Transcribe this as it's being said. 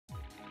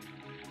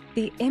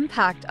The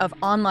impact of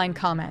online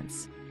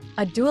comments.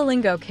 A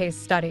Duolingo case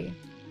study.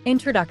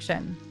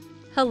 Introduction.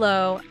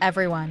 Hello,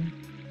 everyone.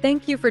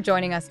 Thank you for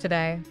joining us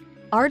today.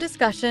 Our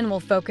discussion will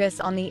focus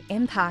on the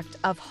impact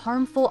of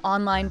harmful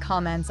online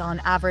comments on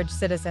average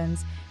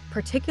citizens,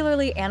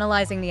 particularly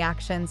analyzing the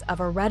actions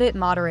of a Reddit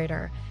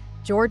moderator,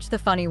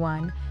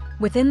 GeorgeTheFunnyOne,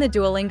 within the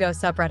Duolingo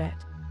subreddit.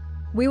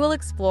 We will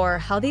explore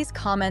how these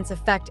comments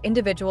affect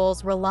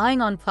individuals relying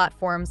on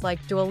platforms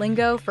like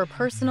Duolingo for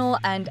personal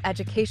and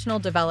educational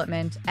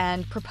development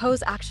and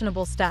propose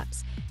actionable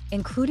steps,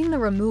 including the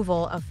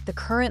removal of the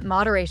current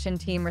moderation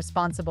team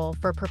responsible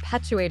for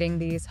perpetuating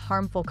these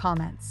harmful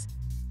comments.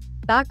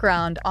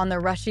 Background on the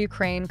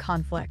Russia-Ukraine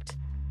conflict.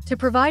 To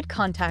provide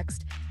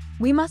context,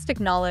 we must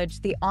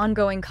acknowledge the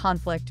ongoing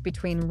conflict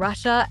between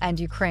Russia and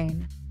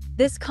Ukraine.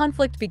 This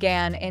conflict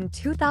began in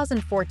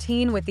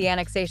 2014 with the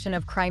annexation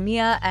of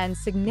Crimea and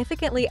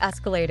significantly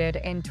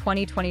escalated in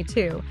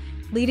 2022,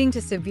 leading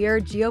to severe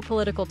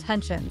geopolitical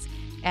tensions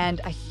and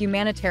a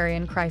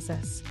humanitarian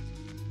crisis.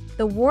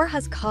 The war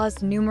has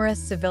caused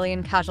numerous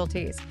civilian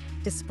casualties,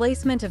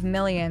 displacement of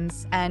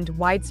millions, and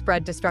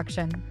widespread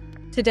destruction.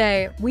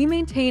 Today, we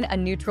maintain a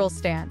neutral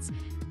stance,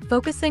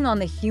 focusing on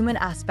the human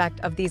aspect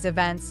of these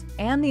events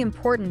and the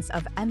importance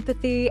of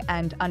empathy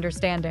and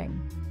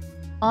understanding.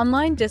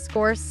 Online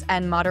discourse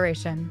and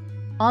moderation.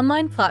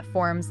 Online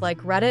platforms like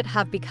Reddit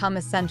have become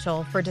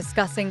essential for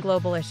discussing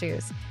global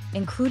issues,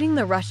 including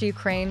the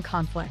Russia-Ukraine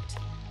conflict.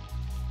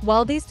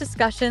 While these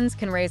discussions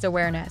can raise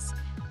awareness,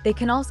 they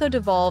can also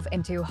devolve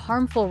into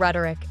harmful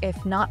rhetoric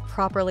if not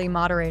properly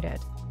moderated.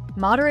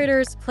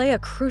 Moderators play a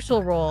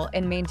crucial role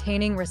in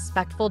maintaining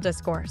respectful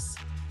discourse.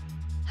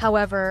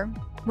 However,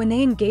 when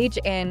they engage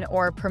in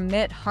or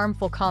permit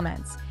harmful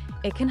comments,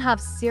 it can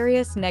have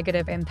serious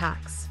negative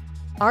impacts.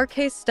 Our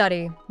case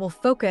study will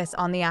focus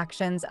on the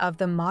actions of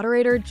the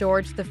moderator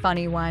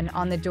GeorgeTheFunnyOne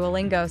on the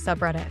Duolingo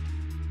subreddit.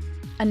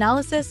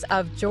 Analysis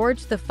of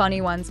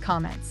GeorgeTheFunnyOne's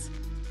comments.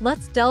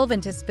 Let's delve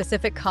into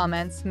specific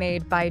comments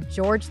made by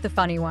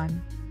GeorgeTheFunnyOne.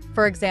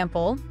 For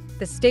example,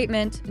 the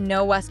statement,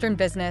 "No Western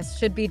business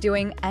should be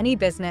doing any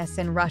business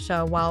in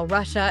Russia while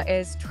Russia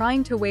is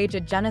trying to wage a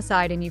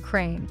genocide in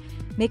Ukraine,"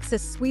 makes a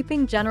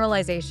sweeping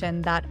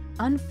generalization that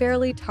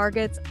unfairly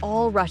targets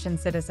all Russian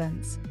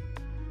citizens.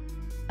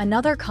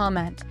 Another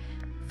comment,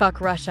 "Fuck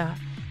Russia,"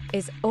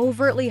 is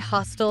overtly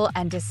hostile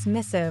and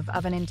dismissive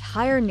of an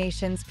entire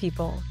nation's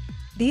people.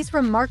 These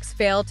remarks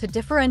fail to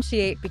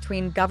differentiate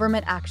between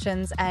government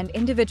actions and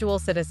individual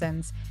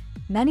citizens,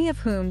 many of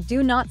whom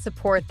do not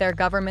support their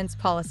government's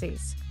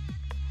policies.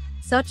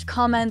 Such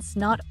comments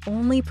not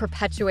only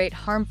perpetuate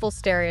harmful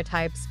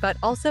stereotypes but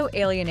also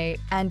alienate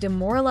and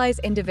demoralize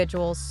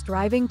individuals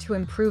striving to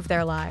improve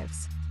their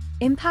lives.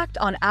 Impact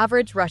on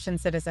average Russian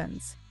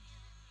citizens.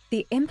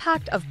 The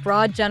impact of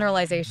broad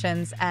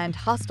generalizations and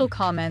hostile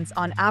comments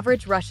on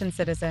average Russian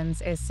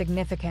citizens is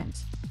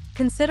significant.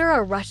 Consider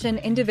a Russian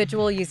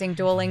individual using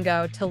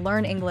Duolingo to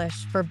learn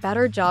English for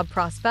better job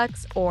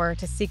prospects or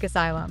to seek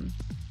asylum.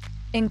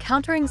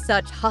 Encountering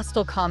such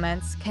hostile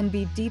comments can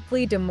be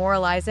deeply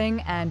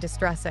demoralizing and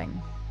distressing.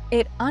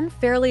 It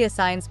unfairly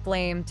assigns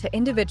blame to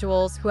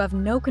individuals who have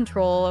no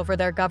control over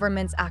their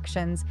government's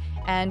actions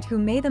and who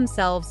may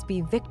themselves be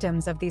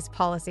victims of these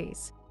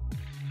policies.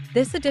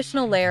 This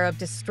additional layer of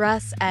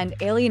distress and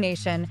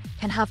alienation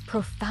can have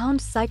profound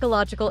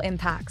psychological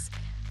impacts,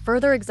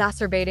 further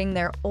exacerbating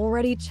their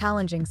already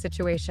challenging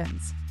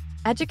situations.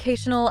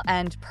 Educational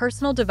and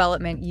personal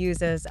development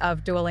uses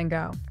of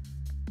Duolingo.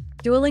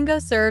 Duolingo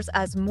serves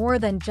as more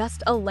than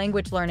just a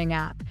language learning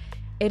app.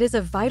 It is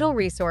a vital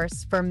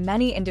resource for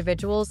many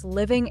individuals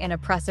living in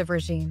oppressive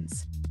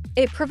regimes.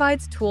 It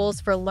provides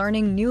tools for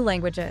learning new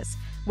languages,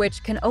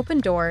 which can open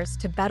doors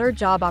to better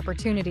job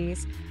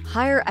opportunities,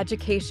 higher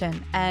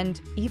education,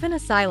 and even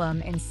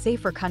asylum in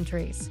safer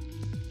countries.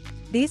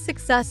 These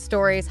success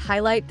stories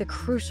highlight the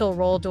crucial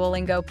role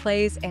Duolingo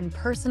plays in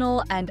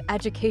personal and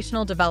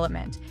educational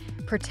development,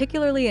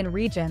 particularly in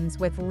regions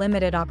with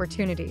limited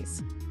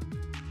opportunities.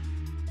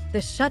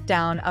 The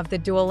shutdown of the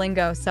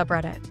Duolingo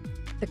subreddit.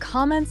 The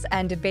comments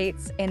and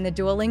debates in the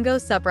Duolingo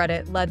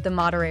subreddit led the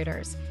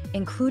moderators,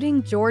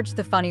 including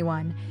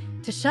GeorgeTheFunnyOne,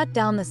 to shut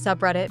down the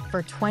subreddit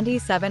for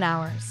 27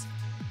 hours.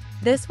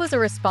 This was a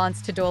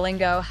response to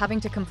Duolingo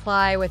having to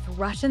comply with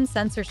Russian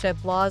censorship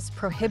laws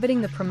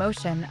prohibiting the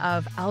promotion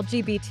of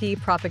LGBT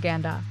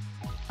propaganda.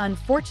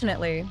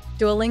 Unfortunately,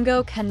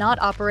 Duolingo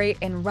cannot operate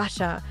in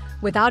Russia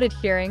without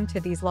adhering to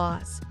these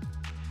laws.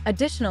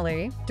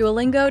 Additionally,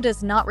 Duolingo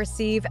does not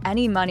receive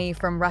any money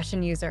from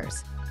Russian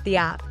users. The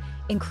app,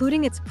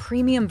 including its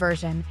premium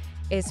version,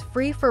 is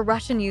free for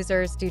Russian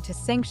users due to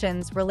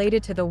sanctions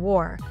related to the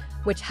war,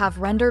 which have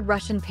rendered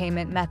Russian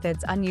payment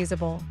methods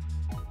unusable.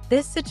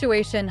 This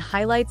situation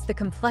highlights the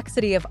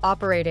complexity of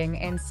operating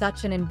in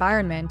such an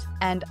environment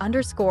and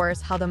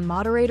underscores how the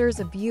moderator's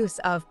abuse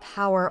of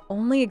power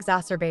only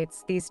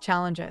exacerbates these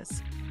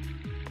challenges.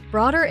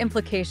 Broader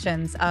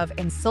implications of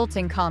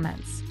insulting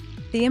comments.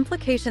 The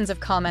implications of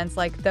comments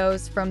like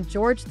those from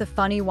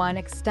GeorgeTheFunnyOne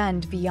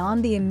extend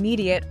beyond the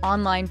immediate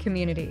online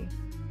community.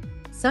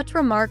 Such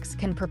remarks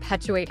can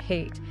perpetuate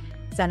hate,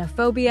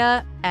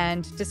 xenophobia,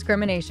 and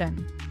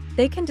discrimination.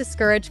 They can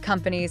discourage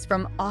companies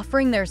from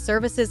offering their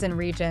services in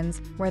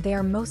regions where they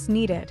are most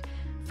needed,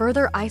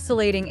 further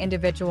isolating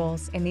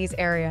individuals in these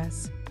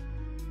areas.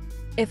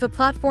 If a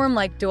platform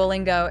like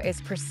Duolingo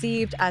is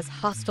perceived as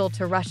hostile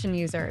to Russian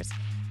users,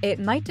 it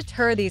might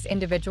deter these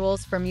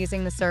individuals from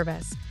using the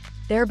service,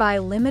 thereby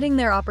limiting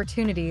their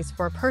opportunities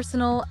for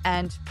personal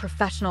and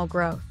professional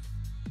growth.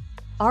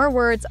 Our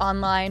words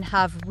online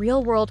have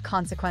real-world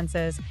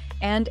consequences,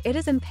 and it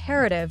is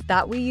imperative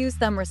that we use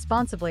them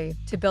responsibly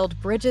to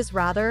build bridges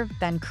rather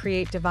than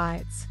create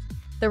divides.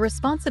 The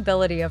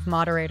responsibility of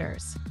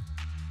moderators.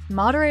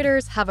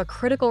 Moderators have a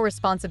critical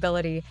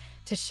responsibility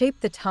to shape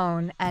the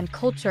tone and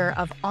culture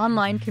of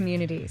online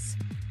communities.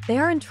 They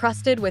are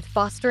entrusted with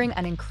fostering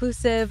an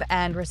inclusive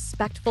and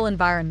respectful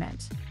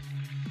environment.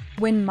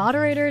 When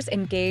moderators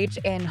engage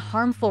in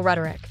harmful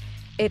rhetoric,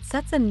 it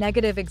sets a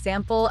negative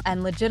example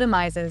and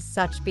legitimizes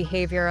such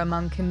behavior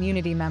among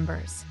community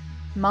members.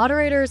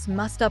 Moderators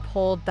must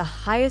uphold the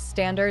highest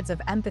standards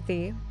of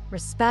empathy,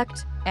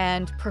 respect,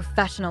 and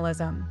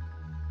professionalism.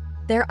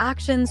 Their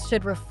actions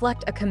should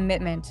reflect a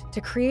commitment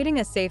to creating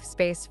a safe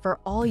space for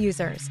all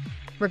users,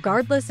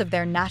 regardless of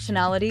their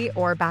nationality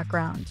or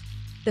background.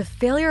 The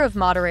failure of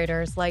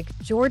moderators like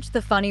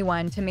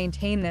GeorgeTheFunnyOne to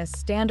maintain this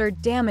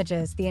standard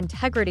damages the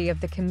integrity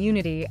of the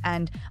community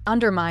and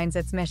undermines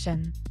its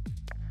mission.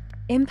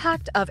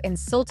 Impact of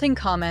insulting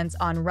comments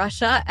on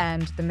Russia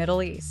and the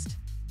Middle East.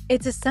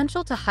 It's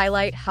essential to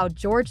highlight how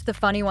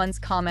GeorgeTheFunnyOne's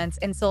comments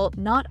insult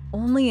not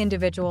only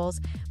individuals,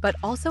 but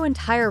also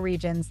entire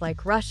regions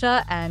like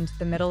Russia and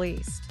the Middle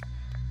East.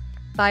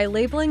 By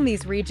labeling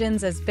these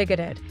regions as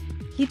bigoted,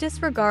 he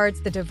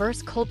disregards the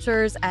diverse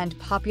cultures and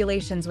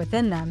populations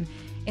within them,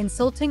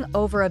 insulting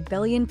over 1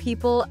 billion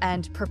people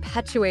and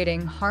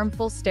perpetuating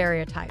harmful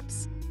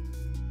stereotypes.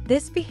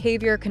 This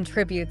behavior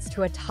contributes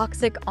to a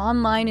toxic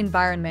online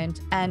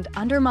environment and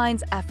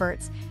undermines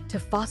efforts to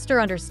foster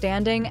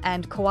understanding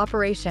and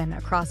cooperation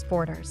across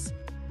borders.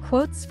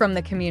 Quotes from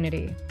the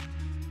community.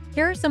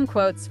 Here are some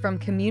quotes from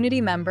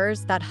community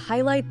members that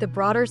highlight the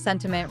broader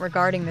sentiment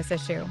regarding this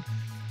issue.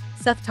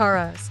 Seth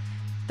Taros: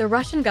 "The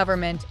Russian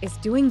government is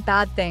doing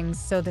bad things,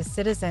 so the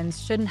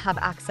citizens shouldn't have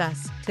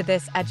access to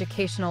this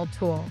educational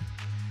tool."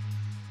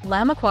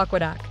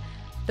 Lamaquaquaduck: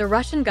 "The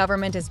Russian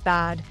government is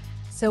bad,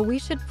 so we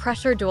should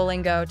pressure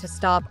Duolingo to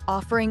stop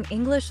offering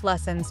English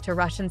lessons to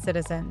Russian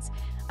citizens,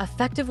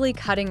 effectively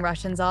cutting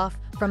Russians off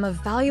from a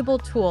valuable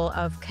tool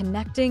of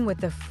connecting with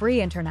the free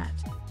internet."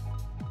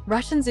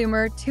 Russian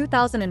Zoomer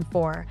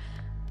 2004: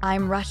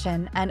 "I'm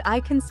Russian and I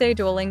can say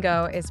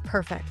Duolingo is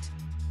perfect.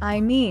 I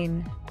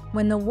mean,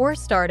 when the war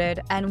started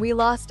and we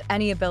lost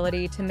any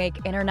ability to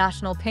make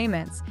international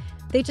payments,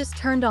 they just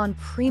turned on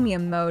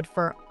premium mode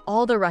for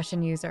all the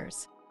Russian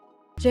users."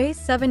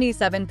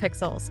 J77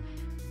 Pixels: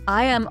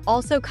 "I am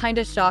also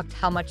kinda shocked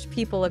how much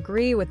people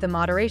agree with the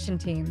moderation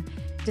team,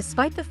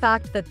 despite the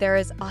fact that there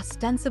is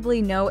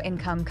ostensibly no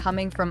income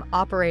coming from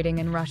operating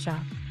in Russia.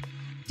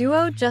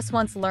 Duo just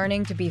wants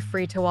learning to be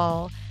free to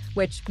all,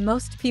 which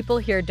most people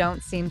here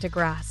don't seem to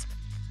grasp."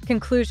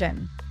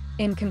 Conclusion.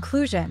 In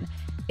conclusion,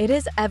 it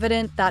is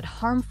evident that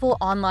harmful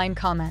online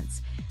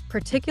comments,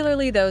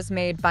 particularly those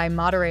made by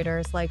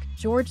moderators like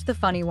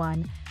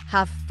GeorgeTheFunnyOne,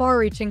 have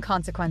far-reaching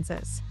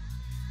consequences.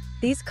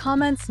 These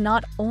comments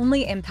not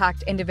only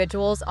impact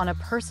individuals on a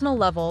personal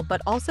level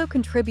but also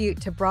contribute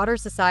to broader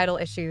societal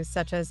issues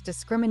such as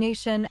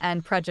discrimination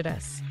and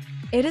prejudice.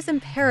 It is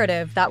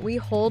imperative that we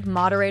hold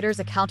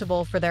moderators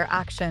accountable for their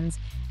actions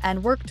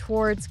and work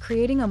towards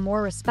creating a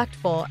more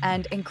respectful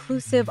and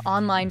inclusive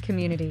online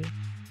community.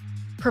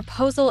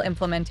 Proposal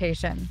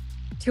implementation.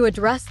 To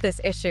address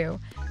this issue,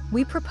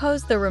 we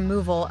propose the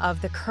removal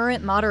of the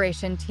current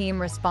moderation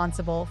team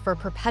responsible for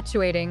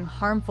perpetuating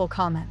harmful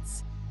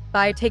comments.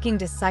 By taking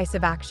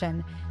decisive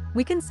action,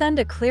 we can send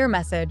a clear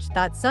message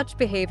that such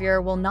behavior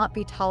will not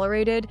be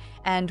tolerated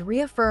and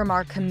reaffirm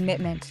our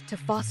commitment to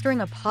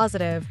fostering a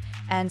positive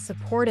and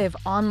supportive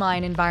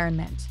online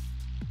environment.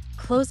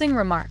 Closing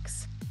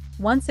remarks.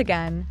 Once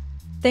again,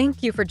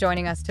 thank you for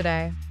joining us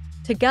today.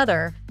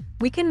 Together,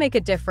 we can make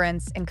a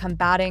difference in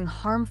combating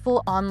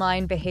harmful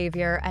online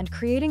behavior and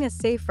creating a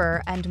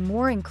safer and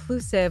more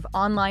inclusive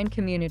online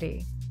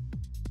community.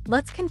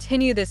 Let's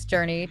continue this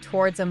journey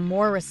towards a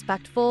more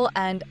respectful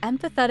and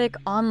empathetic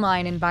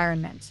online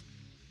environment.